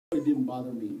it didn't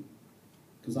bother me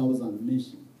because I was on a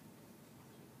mission.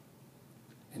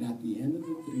 And at the end of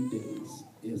the 3 days,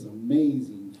 it's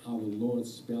amazing how the Lord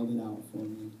spelled it out for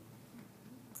me.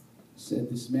 Said,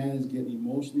 this man is getting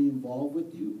emotionally involved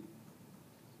with you,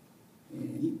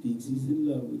 and he thinks he's in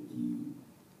love with you.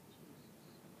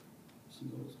 She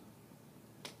goes,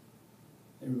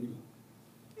 there we go.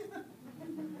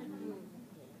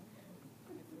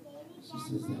 She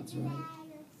says, that's right.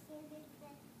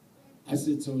 I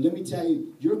said, so let me tell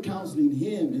you, you're counseling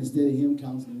him instead of him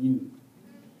counseling you.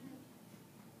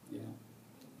 Yeah.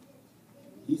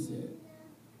 He said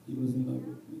he was in love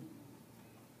with me.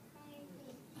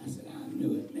 I said, I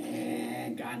knew it,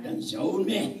 man. God done showed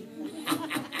me.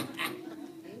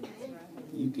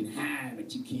 You can hide,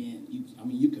 but you can't.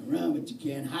 You can run, but you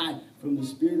can't hide from the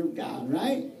Spirit of God,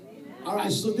 right? All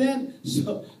right, so then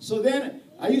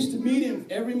I used to meet him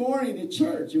every morning at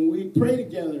church, and we'd pray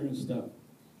together and stuff.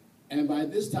 And by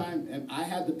this time, I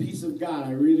had the peace of God.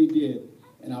 I really did.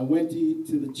 And I went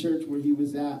to the church where he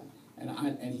was at,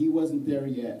 and he wasn't there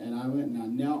yet. And I went and I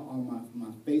knelt on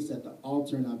my face at the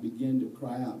altar, and I began to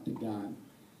cry out to God.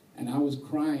 And I was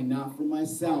crying not for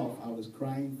myself. I was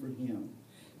crying for him.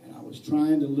 And I was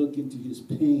trying to look into his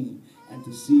pain and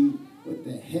to see what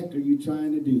the heck are you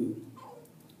trying to do.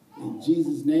 In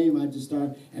Jesus' name, I just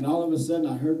started. And all of a sudden,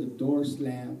 I heard the door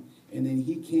slam. And then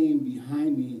he came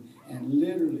behind me and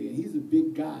literally, and he's a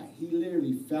big guy, he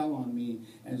literally fell on me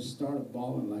and started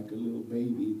bawling like a little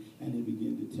baby. And he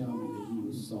began to tell me that he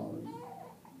was sorry.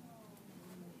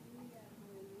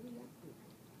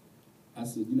 I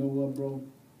said, you know what, bro?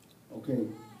 Okay,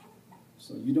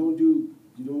 so you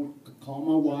don't call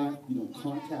my wife, you don't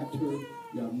contact her,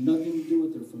 you have nothing to do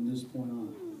with her from this point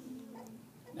on.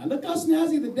 Now look how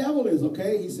snazzy the devil is,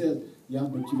 okay? He says, yeah,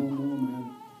 but you don't know,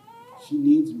 man. She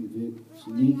needs me, Vic.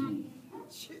 She needs me.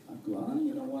 I go,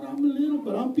 you know what? I'm a little,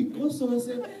 but I'm picoso. I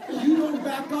said, if you don't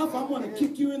back off, I'm going to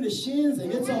kick you in the shins,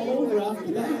 and it's all over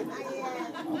after that.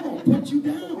 I'm going to put you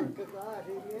down.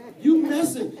 You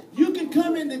messing. You can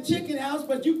come in the chicken house,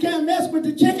 but you can't mess with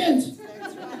the chickens.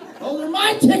 Those are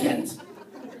my chickens.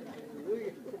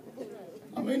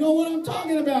 I mean, you know what I'm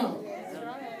talking about.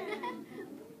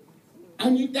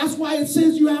 And that's why it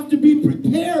says you have to be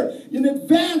prepared in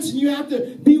advance, and you have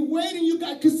to be waiting. You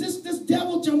got, because this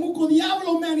devil, Chamuco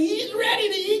Diablo, man, he's ready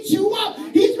to eat you up.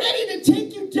 He's ready to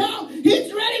take you down.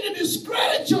 He's ready to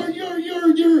discredit your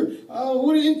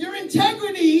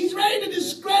integrity. He's ready to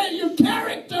discredit your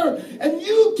character, and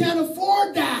you can't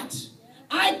afford that.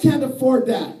 I can't afford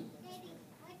that.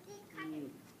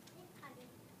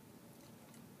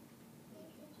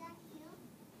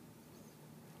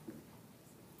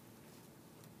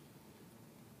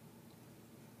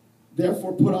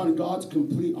 Therefore, put on God's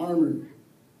complete armor.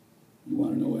 You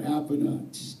want to know what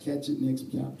happened? Just catch it next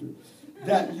chapter.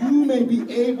 That you may be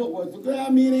able.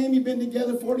 Well, me and Amy been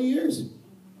together 40 years.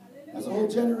 That's a whole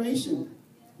generation.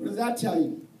 What does that tell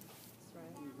you?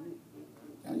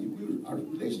 Our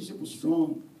relationship was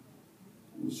strong.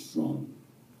 It was strong.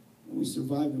 And we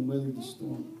survived and weathered the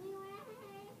storm.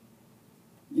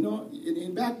 You know,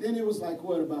 and back then it was like,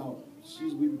 what about?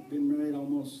 We've been married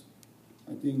almost.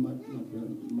 I think my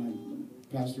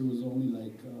pastor was only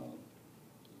like,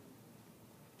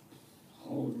 how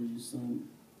old were you, son?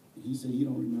 He said he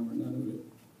don't remember none of it.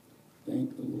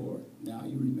 Thank the Lord. Now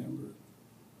you remember.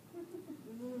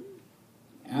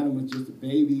 Adam was just a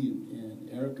baby, and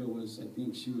Erica was, I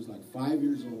think she was like 5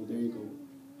 years old. There you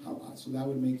go. So that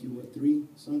would make you, what, 3,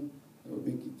 son? That would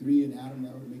make you 3, and Adam,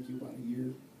 that would make you about a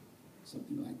year.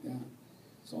 Something like that.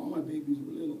 So all my babies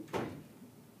were little.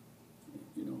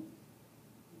 You know.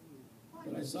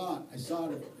 But I saw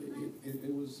it.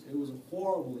 It was a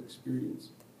horrible experience.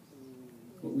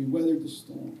 But we weathered the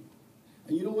storm.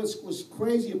 And you know what's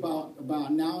crazy about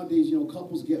nowadays, you know,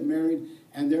 couples get married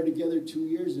and they're together 2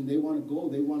 years and they want to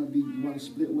go. You want to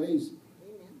split ways.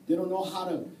 They don't know how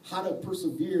to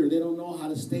persevere. They don't know how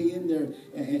to stay in there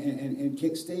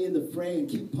and stay in the fray and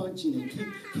keep punching and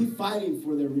keep fighting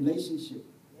for their relationship.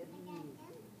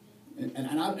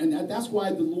 And that's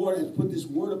why the Lord has put this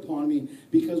word upon me,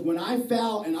 because when I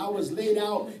fell and I was laid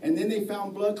out and then they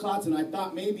found blood clots and I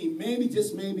thought maybe,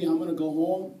 just maybe I'm going to go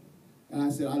home. And I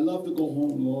said, I love to go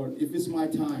home, Lord, if it's my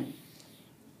time.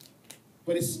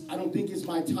 But I don't think it's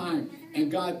my time.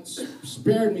 And God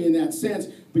spared me in that sense.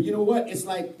 But you know what? It's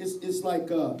like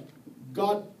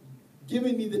God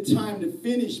giving me the time to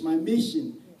finish my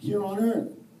mission here on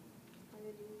earth.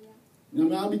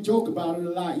 Now, we joke about it a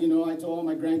lot. You know, I told all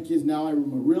my grandkids now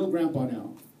I'm a real grandpa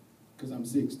now because I'm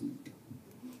 60.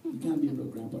 You can't be a real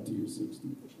grandpa till you're 60.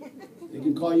 They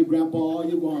can call you grandpa all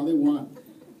they want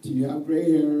till you have gray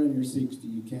hair and you're 60.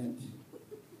 You can't.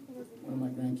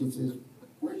 kid says,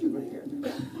 where's your hair?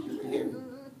 Where's your hair?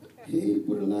 Hey,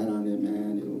 put a light on it,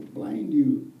 man. It'll blind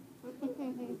you.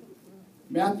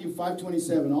 Matthew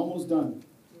 5:27, almost done.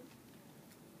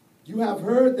 You have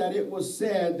heard that it was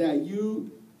said that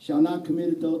you shall not commit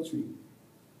adultery.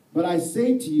 But I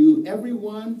say to you,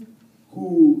 everyone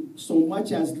who so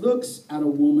much as looks at a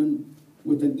woman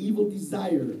with an evil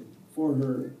desire for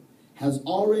her has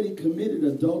already committed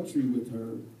adultery with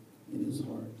her in his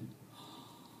heart.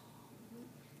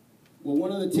 Well,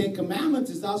 one of the 10 commandments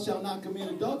is thou shalt not commit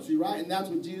adultery, right? And that's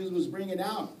what Jesus was bringing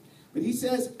out. But he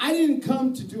says, I didn't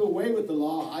come to do away with the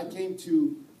law. I came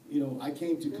to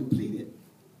complete it.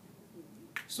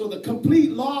 So the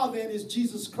complete law then is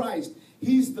Jesus Christ.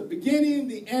 He's the beginning,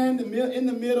 the end, in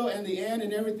the middle, and the end,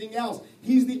 and everything else.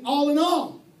 He's the all in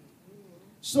all.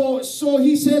 So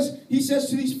he says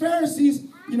to these Pharisees,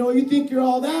 you think you're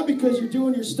all that because you're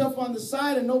doing your stuff on the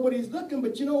side and nobody's looking.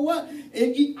 But you know what?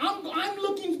 I'm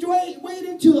looking straight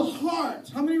into the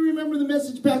heart. How many remember the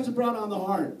message Pastor brought on the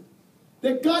heart?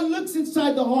 That God looks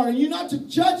inside the heart. And you're not to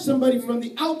judge somebody from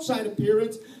the outside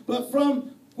appearance, but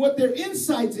from what their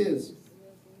insides is.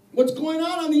 What's going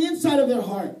on the inside of their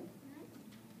heart.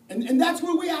 And that's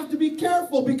where we have to be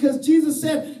careful, because Jesus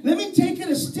said, let me take it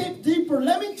a step deeper.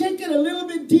 Let me take it a little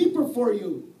bit deeper for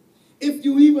you. If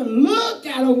you even look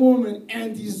at a woman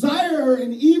and desire her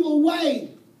in an evil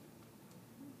way,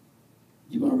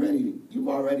 you've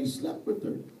already slept with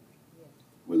her.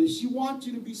 Whether she wants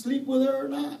you to sleep with her or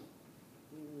not.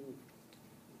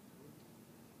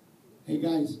 Hey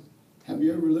guys, have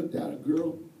you ever looked at a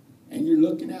girl and you're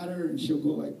looking at her and she'll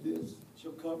go like this?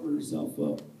 She'll cover herself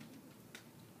up.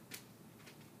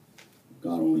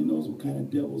 God only knows what kind of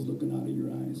devil's looking out of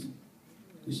your eyes,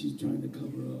 because she's trying to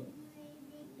cover up.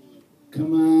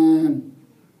 Come on.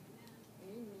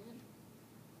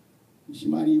 She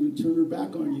might even turn her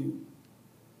back on you.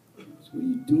 So what are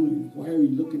you doing? Why are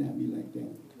you looking at me like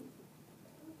that?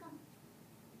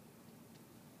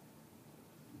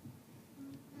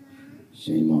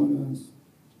 Shame on us.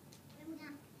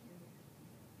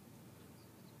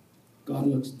 God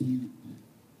looks deep.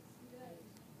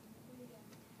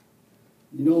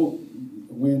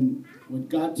 When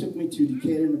God took me to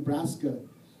Decatur, Nebraska,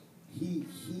 he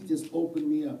just opened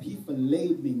me up. He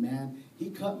filleted me, man. He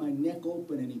cut my neck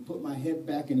open and he put my head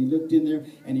back and he looked in there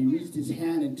and he reached his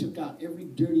hand and took out every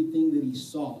dirty thing that he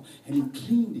saw. And he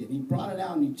cleaned it. And he brought it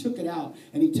out and he took it out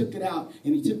and he took it out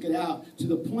and he took it out to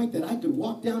the point that I could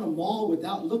walk down a mall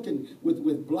without looking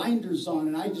with blinders on,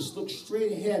 and I just looked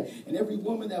straight ahead. And every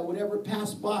woman that would ever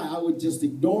pass by, I would just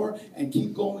ignore and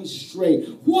keep going straight.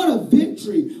 What a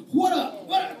victory. What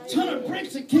a ton of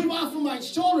bricks that came off of my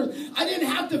shoulders. I didn't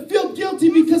have to feel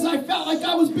guilty because I felt like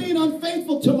I was being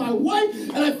unfaithful to my wife.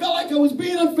 And I felt like I was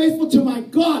being unfaithful to my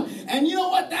God. And you know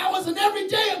what? That was an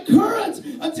everyday occurrence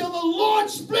until the Lord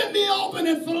split me open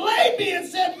and filleted me and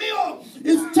said, Mio,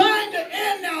 it's time to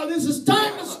end now. This is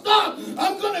time to stop.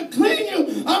 I'm going to clean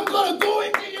you. I'm going to go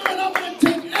into you and I'm going to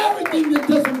take everything that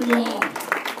doesn't belong.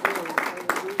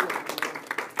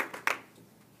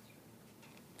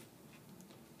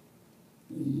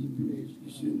 You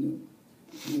shouldn't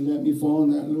have let me fall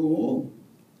in that little hole.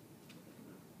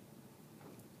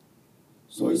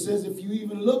 So he says, if you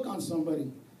even look on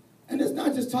somebody, and it's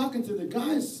not just talking to the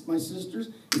guys, my sisters,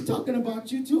 he's talking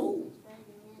about you too.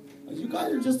 You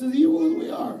guys are just as evil as we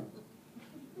are.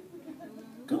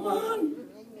 Come on.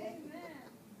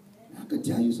 I could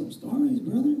tell you some stories,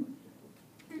 brother.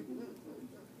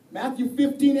 Matthew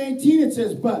 15:18, it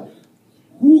says, but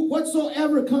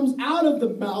whatsoever comes out of the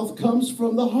mouth comes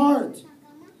from the heart.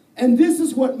 And this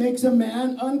is what makes a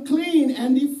man unclean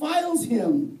and defiles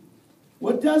him.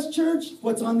 What does, church?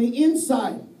 What's on the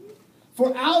inside.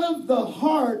 For out of the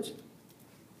heart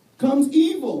comes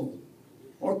evil,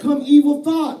 or come evil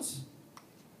thoughts.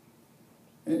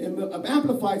 And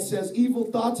Amplified says evil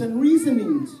thoughts and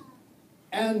reasonings,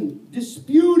 and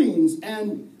disputings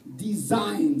and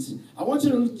designs. I want you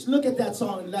to look at that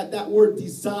song, that word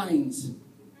designs.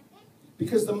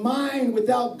 Because the mind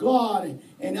without God,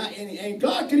 and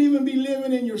God can even be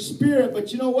living in your spirit,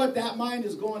 but you know what? That mind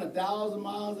is going 1,000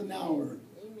 miles an hour. Amen.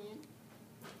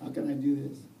 How can I do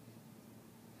this?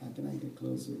 How can I get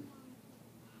closer?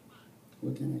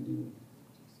 What can I do?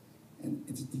 And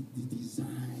it's the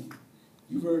design.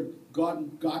 You heard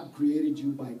God created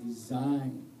you by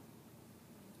design.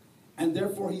 And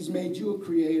therefore he's made you a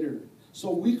creator.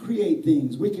 So we create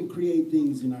things. We can create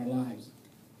things in our lives.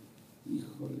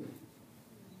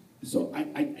 So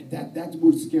that's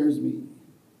what scares me.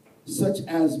 Such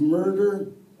as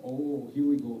murder. Oh, here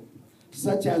we go.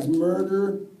 Such as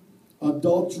murder,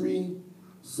 adultery,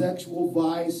 sexual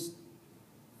vice,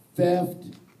 theft,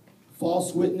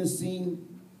 false witnessing,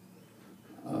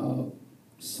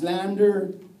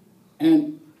 slander, and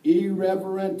an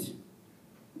irreverent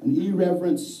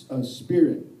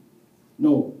spirit.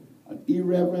 No, an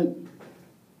irreverent.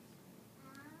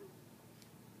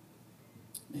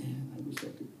 Man, I wish I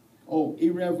could. Oh,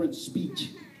 irreverent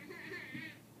speech.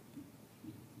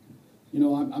 You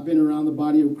know, I've been around the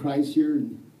body of Christ here,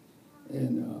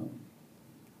 and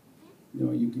you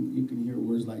know, you can hear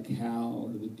words like hell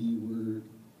or the D word.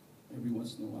 Every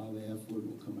once in a while, the F word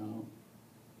will come out.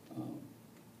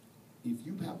 If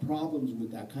you have problems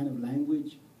with that kind of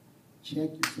language, check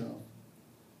yourself,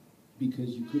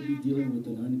 because you could be dealing with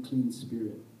an unclean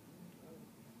spirit.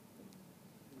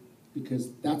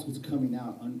 Because that's what's coming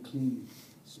out, unclean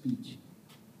speech,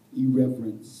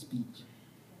 irreverent speech.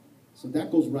 So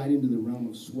that goes right into the realm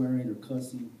of swearing or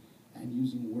cussing and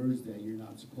using words that you're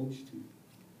not supposed to.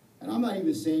 And I'm not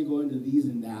even saying go into these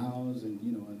and thous and,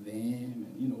 you know, and them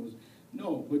and, you know,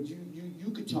 no, but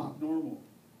you could talk normal.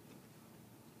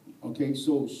 Okay,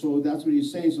 so that's what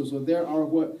he's saying. So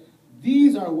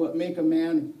these are what make a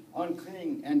man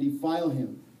unclean and defile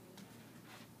him.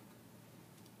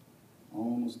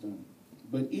 Almost done.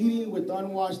 But eating with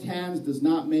unwashed hands does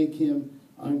not make him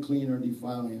unclean or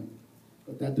defile him.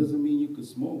 But that doesn't mean you could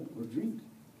smoke or drink.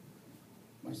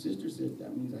 My sister said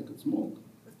that means I could smoke.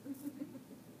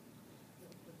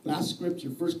 Last scripture,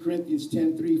 1 Corinthians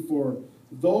 10:3, for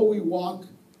though we walk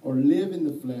or live in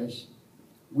the flesh,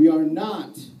 we are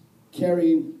not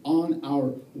carrying on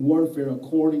our warfare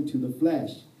according to the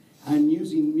flesh and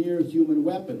using mere human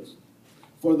weapons.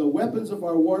 For the weapons of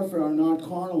our warfare are not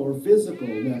carnal or physical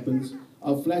weapons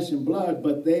of flesh and blood,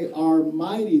 but they are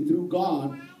mighty through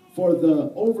God for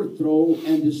the overthrow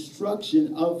and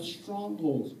destruction of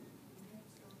strongholds.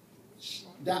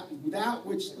 That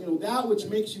which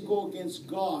makes you go against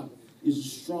God is a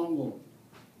stronghold.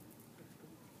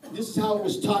 This is how it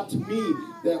was taught to me,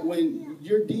 that when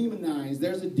you're demonized,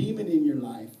 there's a demon in your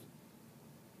life.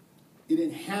 It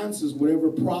enhances whatever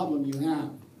problem you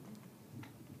have.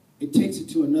 It takes it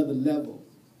to another level.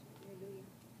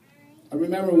 I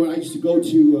remember when I used to go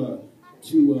to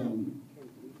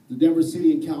the Denver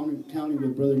City and County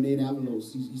with Brother Nate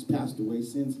Avalos. He's passed away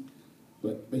since,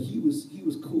 but he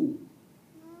was cool.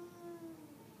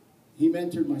 He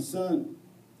mentored my son,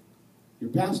 your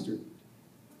pastor.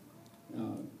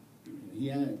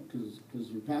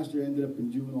 Because your pastor ended up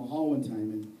in juvenile hall one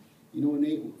time, and you know,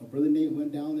 Brother Nate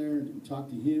went down there and talked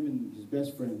to him and his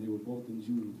best friend. They were both in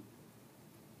juvenile.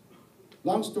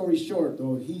 Long story short,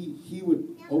 though, he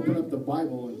would open up the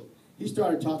Bible and he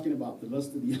started talking about the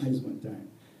lust of the eyes one time,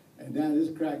 and then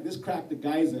this cracked the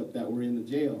guys up that were in the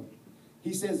jail.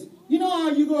 He says, you know how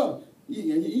you go.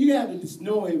 You have to just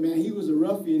know him, man. He was a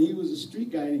ruffian. He was a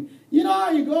street guy. And you know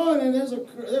how you go, and there's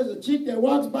a chick that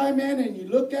walks by, man, and you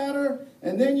look at her,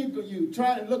 and then you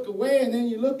try to look away, and then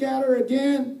you look at her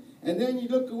again, and then you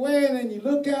look away, and then you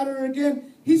look at her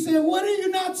again. He said, what are you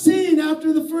not seeing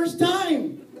after the first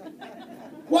time?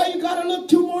 Why you got to look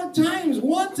 2 more times?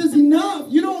 Once is enough.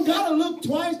 You don't got to look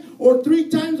twice or 3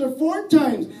 times or 4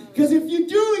 times. Because if you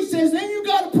do, he says, then you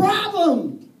got a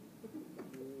problem.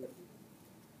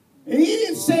 And he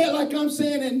didn't say it like I'm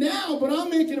saying it now, but I'm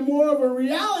making it more of a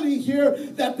reality here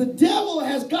that the devil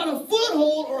has got a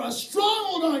foothold or a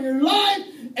stronghold on your life,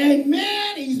 and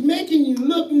man, he's making you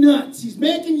look nuts. He's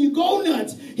making you go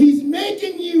nuts. He's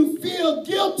making you feel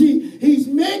guilty. He's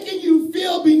making you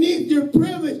feel beneath your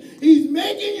privilege. He's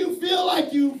making you feel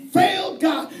like you failed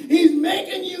God. He's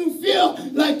making you feel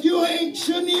like you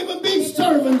shouldn't even be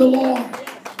serving the Lord.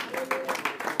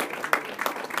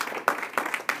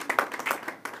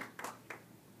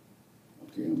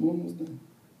 Okay, I'm almost done.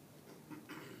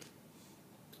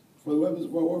 For the weapons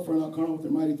of our warfare are not carnal, but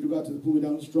they're mighty through God to the pulling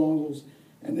down of strongholds.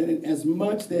 And then as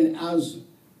much then as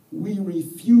we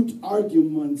refute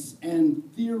arguments and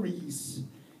theories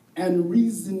and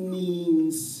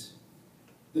reasonings,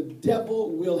 the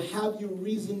devil will have you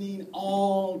reasoning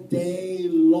all day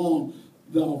long.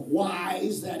 The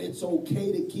whys that it's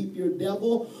okay to keep your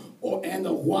devil, and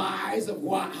the whys of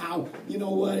how, you know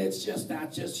what, that's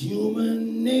just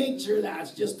human nature.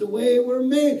 That's just the way we're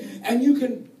made. And you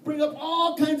can bring up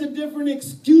all kinds of different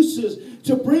excuses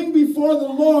to bring before the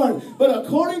Lord. But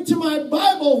according to my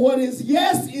Bible, what is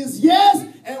yes,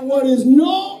 and what is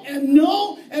no,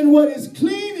 and what is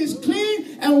clean,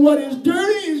 and what is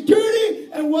dirty,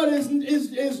 and what is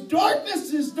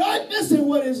darkness, and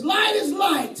what is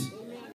light.